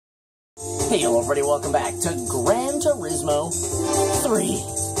Hey, hello everybody, welcome back to Gran Turismo 3.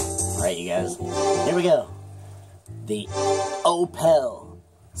 Alright, you guys, here we go. The Opel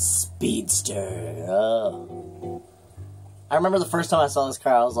Speedster. Oh. I remember the first time I saw this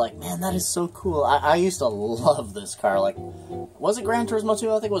car, I was like, man, that is so cool. I used to love this car. Like, was it Gran Turismo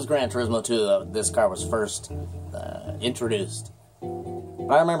 2? I think it was Gran Turismo 2 that this car was first introduced.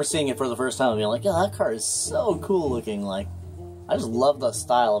 I remember seeing it for the first time and being like, yeah, that car is so cool looking. Like, I just love the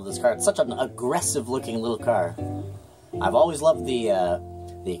style of this car. It's such an aggressive looking little car. I've always loved the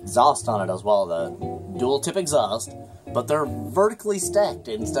exhaust on it as well, the dual tip exhaust, but they're vertically stacked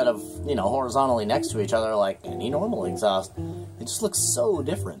instead of, you know, horizontally next to each other like any normal exhaust. It just looks so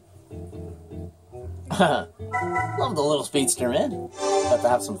different. Love the little Speedster, man. Got to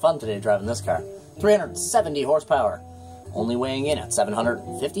have some fun today driving this car. 370 horsepower. Only weighing in at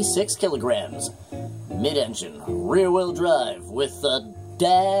 756 kilograms. Mid-engine, rear-wheel drive with a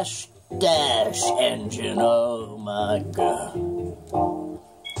dash engine. Oh my god.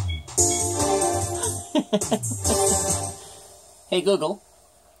 Hey Google,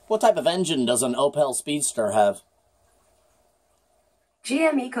 what type of engine does an Opel Speedster have?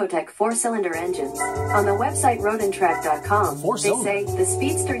 GM Ecotec 4-cylinder engines. On the website roadandtrack.com, they say the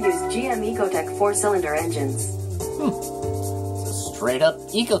Speedster used GM Ecotec 4-cylinder engines. Straight up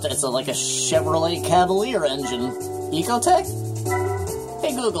Ecotec. It's like a Chevrolet Cavalier engine. Ecotec?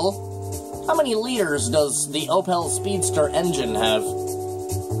 Hey Google, how many liters does the Opel Speedster engine have?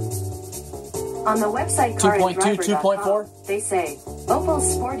 On the website 2.2, 2.4? They say,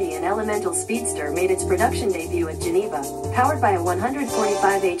 Opel's sporty and elemental Speedster made its production debut at Geneva, powered by a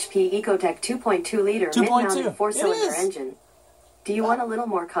 145 HP Ecotec 2.2-liter mid-mounted 4-cylinder engine. Do you want a little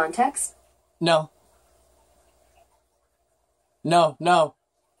more context? No. No, no.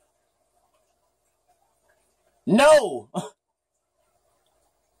 No!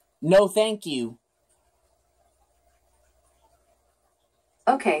 No, thank you.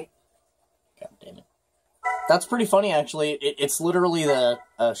 Okay. God damn it. That's pretty funny, actually. It's literally the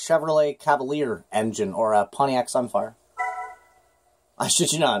Chevrolet Cavalier engine, or a Pontiac Sunfire. I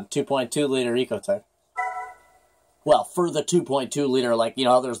shit you not, 2.2-liter Ecotec. Well, for the 2.2-liter, like, you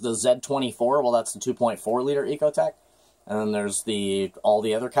know how there's the Z24? Well, that's the 2.4-liter Ecotec. And then there's all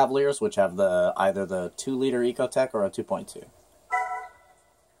the other Cavaliers, which have either the 2-liter Ecotec or a 2.2.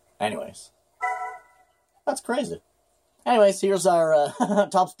 Anyways. That's crazy. Anyways, here's our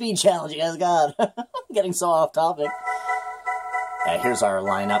top speed challenge, you guys. God, I'm getting so off topic. Here's our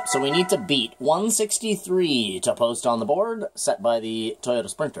lineup. So we need to beat 163 to post on the board, set by the Toyota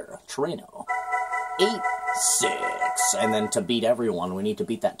Sprinter, Turismo. 8.6. And then to beat everyone, we need to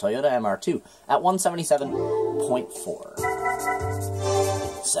beat that Toyota MR2 at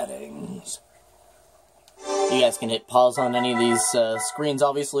 177.4. Settings. You guys can hit pause on any of these screens,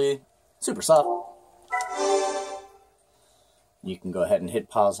 obviously. Super soft. You can go ahead and hit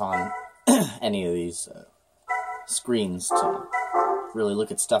pause on any of these screens to really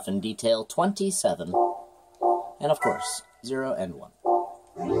look at stuff in detail. 27. And of course, 0 and 1.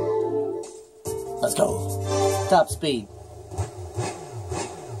 Let's go. Top speed.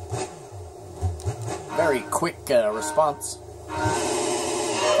 Very quick response.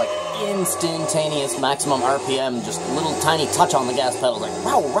 Like instantaneous maximum RPM, just a little tiny touch on the gas pedal, like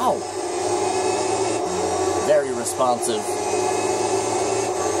wow, wow. Very responsive.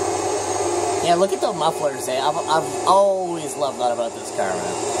 Yeah, look at the mufflers, eh? I've always loved that about this car,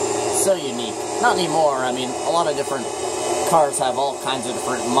 man. So unique. Not anymore, I mean, a lot of different cars have all kinds of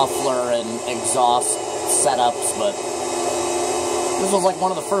different muffler and exhaust setups, but this was like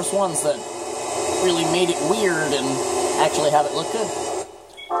one of the first ones that really made it weird and actually have it look good.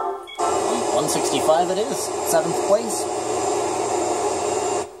 165 it is, 7th place.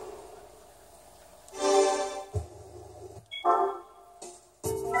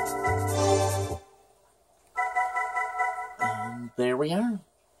 And there we are.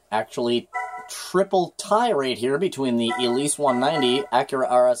 Actually, triple tie right here between the Elise 190, Acura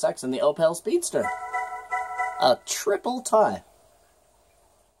RSX, and the Opel Speedster. A triple tie.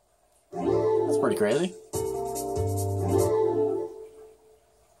 That's pretty crazy.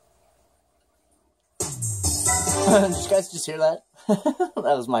 Did you guys just hear that? That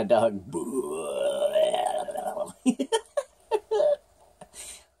was my dog.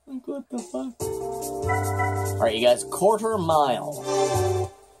 Like, what the fuck? Alright, you guys, quarter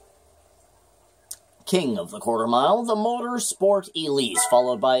mile. King of the quarter mile, the Motorsport Elise,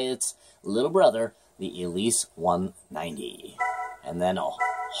 followed by its little brother, the Elise 190. And then a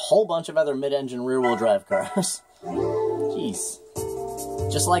whole bunch of other mid-engine rear-wheel drive cars. Jeez.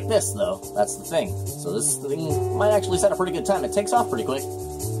 Just like this, though. That's the thing. So this thing might actually set a pretty good time. It takes off pretty quick.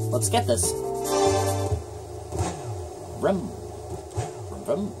 Let's get this. Vroom.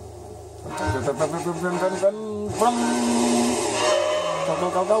 Vroom. Vroom, vroom, vroom, vroom, vroom, vroom, vroom, vroom. Go, go,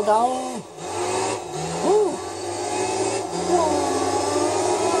 go, go, go. Woo.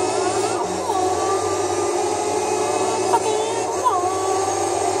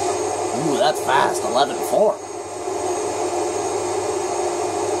 Ooh, that's fast. 11.4.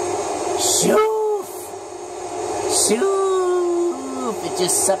 Shoof! Shoof! It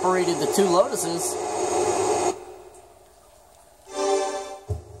just separated the two Lotuses.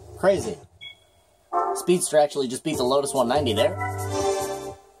 Crazy. Speedster actually just beat the Lotus 190 there.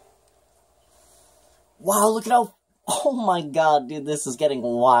 Wow, look at how... Oh my god, dude, this is getting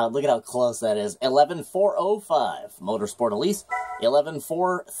wild. Look at how close that is. 11.405. Motorsport Elise.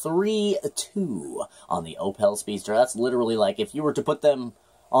 11.432 on the Opel Speedster. That's literally like if you were to put them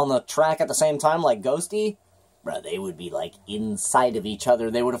on the track at the same time like Ghosty, bruh, they would be like inside of each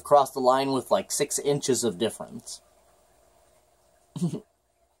other. They would have crossed the line with like 6 inches of difference.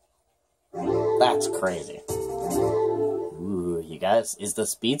 That's crazy. Ooh, you guys, is the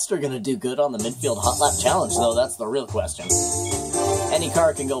Speedster gonna do good on the midfield hot lap challenge, though? That's the real question. Any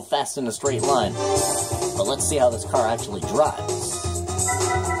car can go fast in a straight line, but let's see how this car actually drives.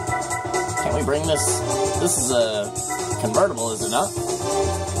 Can we bring this? This is a convertible, is it not?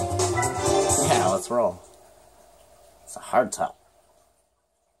 Yeah, let's roll. It's a hard top.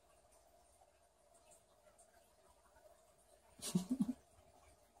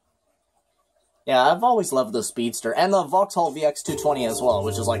 Yeah, I've always loved the Speedster, and the Vauxhall VX220 as well,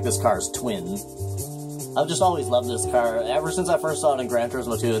 which is like this car's twin. I've just always loved this car, ever since I first saw it in Gran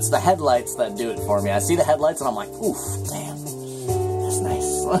Turismo 2. It's the headlights that do it for me. I see the headlights and I'm like, oof, damn, that's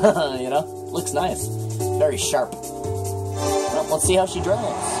nice. You know, looks nice. Very sharp. Well, let's see how she drives.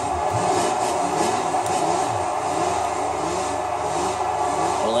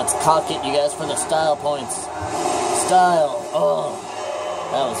 Well, let's cock it, you guys, for the style points. Style, oh,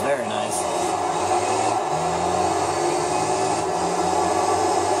 that was very nice.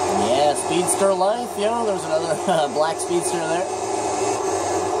 Yeah, Speedster life, yo, there's another black Speedster there.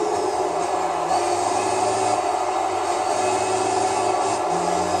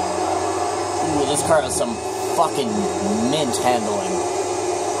 Ooh, this car has some fucking mint handling.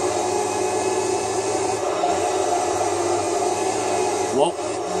 Whoa.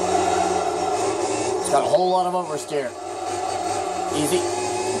 It's got a whole lot of oversteer. Easy.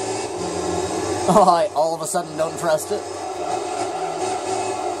 Oh, I all of a sudden don't trust it.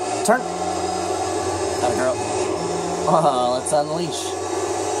 Turn. Gotta girl. Oh, let's unleash.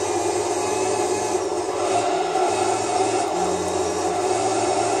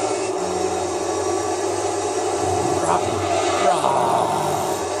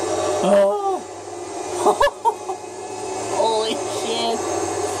 Oh. Holy shit.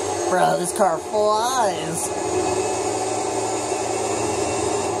 Bro, this car flies.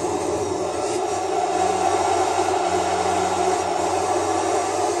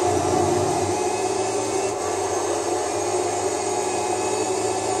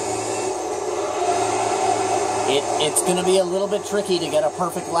 It's going to be a little bit tricky to get a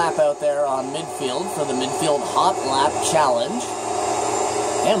perfect lap out there on midfield for the midfield hot lap challenge.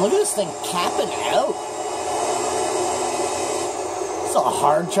 Man, look at this thing capping out. It's a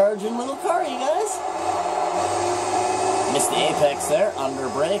hard charging little car, you guys. Missed the apex there, under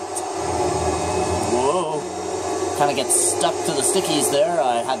braked. Whoa. Kind of gets stuck to the stickies there.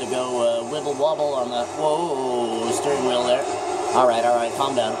 I had to go wibble wobble on the whoa steering wheel there. Alright,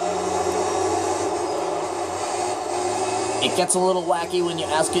 calm down. It gets a little wacky when you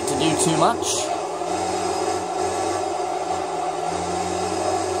ask it to do too much.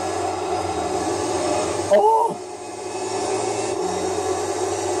 Oh!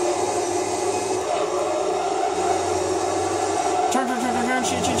 Turn,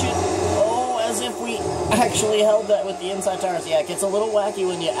 shit. Oh, as if we actually held that with the inside tires. Yeah, it gets a little wacky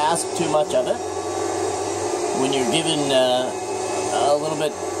when you ask too much of it. When you're given a little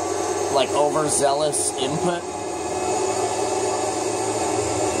bit, like, overzealous input.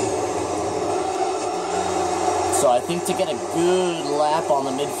 So I think to get a good lap on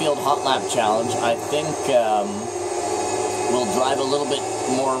the midfield hot lap challenge, I think we'll drive a little bit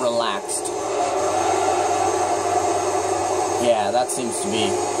more relaxed. Yeah, that seems to be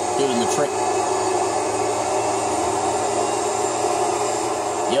doing the trick.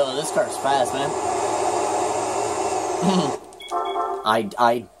 Yo, this car's fast, man.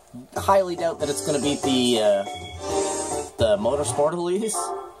 I highly doubt that it's going to beat the Motorsport Elise.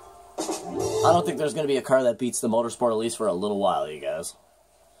 I don't think there's going to be a car that beats the Motorsport Elise for a little while, you guys.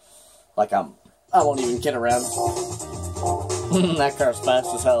 Like, I won't even kid around. That car's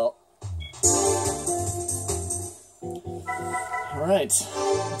fast as hell. Alright,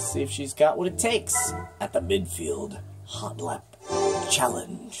 let's see if she's got what it takes at the midfield hot lap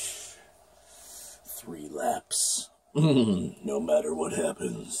challenge. 3 laps. No matter what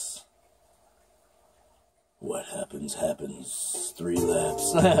happens. What happens, happens. 3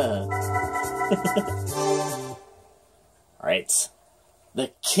 laps. Alright.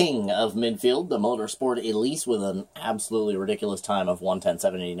 The king of midfield, the Motorsport Elise, with an absolutely ridiculous time of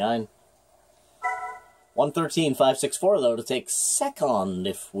 1:10.789. 1:13.564, though, to take second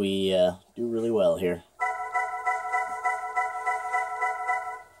if we do really well here.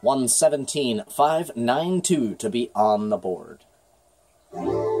 1:17.592 to be on the board.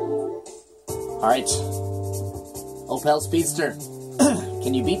 Alright. Opel Speedster.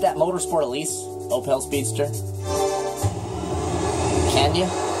 Can you beat that Motorsport Elise, Opel Speedster? Can you?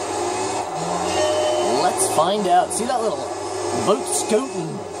 Let's find out. See that little boot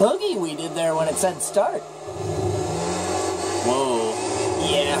scooting boogie we did there when it said start? Whoa.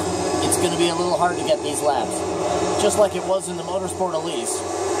 Yeah, it's going to be a little hard to get these laps. Just like it was in the Motorsport Elise.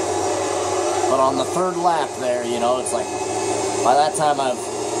 But on the 3rd lap there, you know, it's like, by that time I've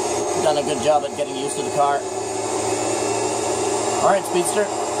done a good job at getting used to the car. Alright, Speedster.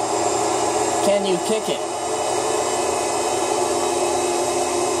 Can you kick it?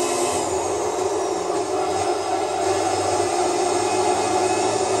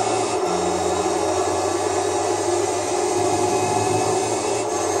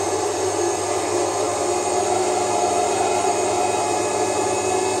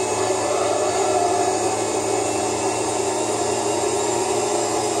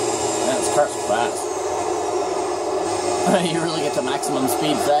 Car's fast. You really get to maximum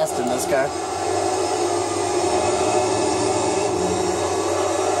speed fast in this car.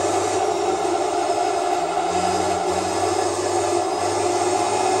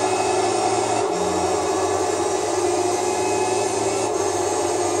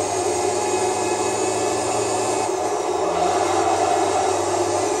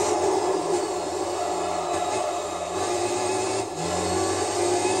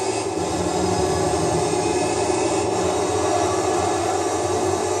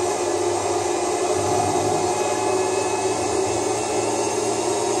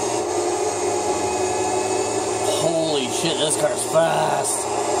 Shit, this car's fast.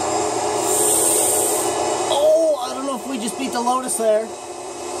 Oh, I don't know if we just beat the Lotus there.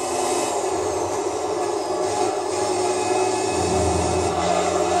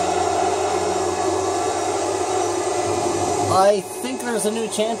 I think there's a new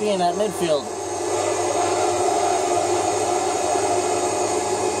champion at midfield.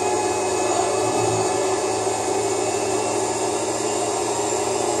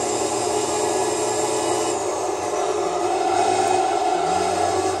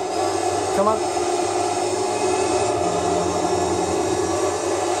 Come on.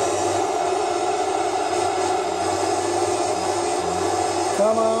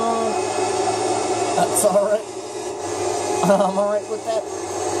 Come on. That's alright. I'm alright with that.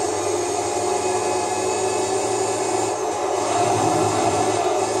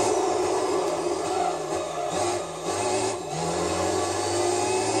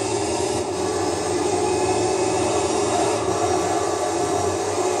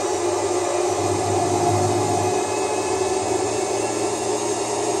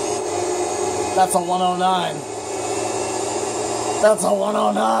 That's a 109. That's a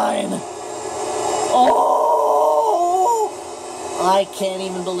 109. Oh! I can't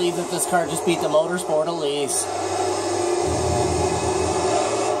even believe that this car just beat the Motorsport Elise.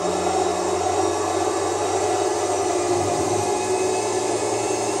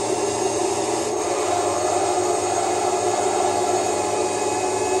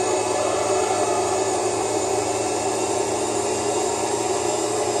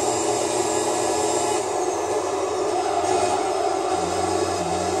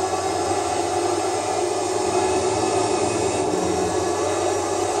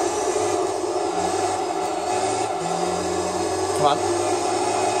 Come on.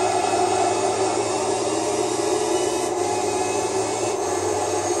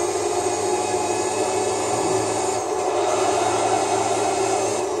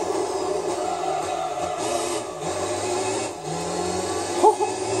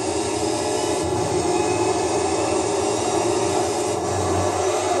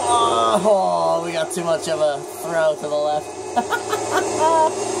 Oh, we got too much of a throw to the left.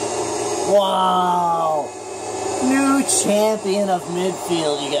 Wow. New champion of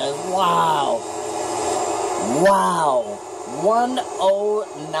midfield, you guys. Wow. Wow.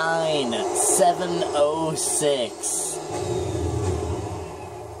 109.706.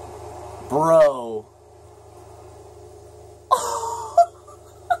 Bro.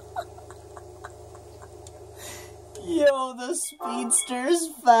 Yo, the Speedster's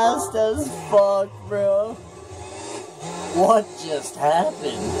fast as fuck, bro. What just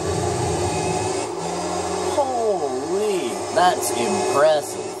happened? Holy, that's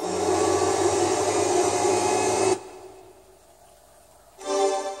impressive.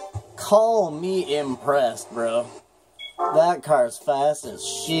 Call me impressed, bro. That car's fast as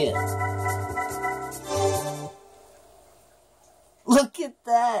shit. Look at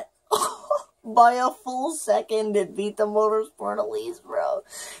that. By a full second, it beat the Motorsport Elise, bro.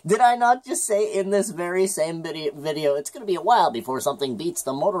 Did I not just say in this very same video, it's gonna be a while before something beats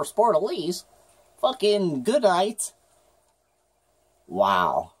the Motorsport Elise? Fucking good night.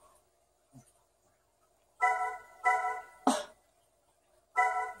 Wow.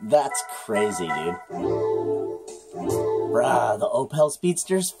 That's crazy, dude. Bruh, the Opel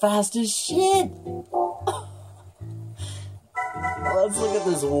Speedster's fast as shit. Let's look at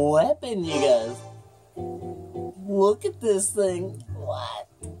this weapon, you guys. Look at this thing. What?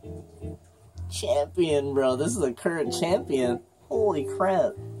 Champion, bro. This is a current champion. Holy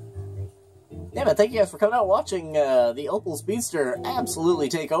crap. Yeah, man, thank you guys for coming out watching the Opel Speedster absolutely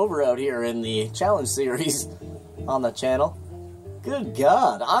take over out here in the challenge series on the channel. Good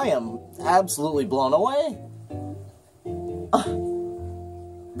God, I am absolutely blown away.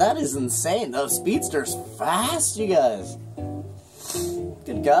 That is insane. The Speedster's fast, you guys.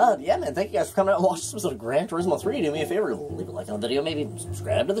 Good God. Yeah, man, thank you guys for coming out and watching this episode of Gran Turismo 3. Do me a favor, leave a like on the video, maybe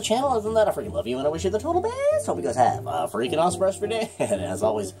subscribe to the channel. Other than that, I freaking love you, and I wish you the total best. Hope you guys have a freaking awesome rest of your day. And as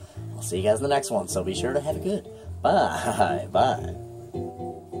always, I'll see you guys in the next one, so be sure to have a good. Bye. Bye.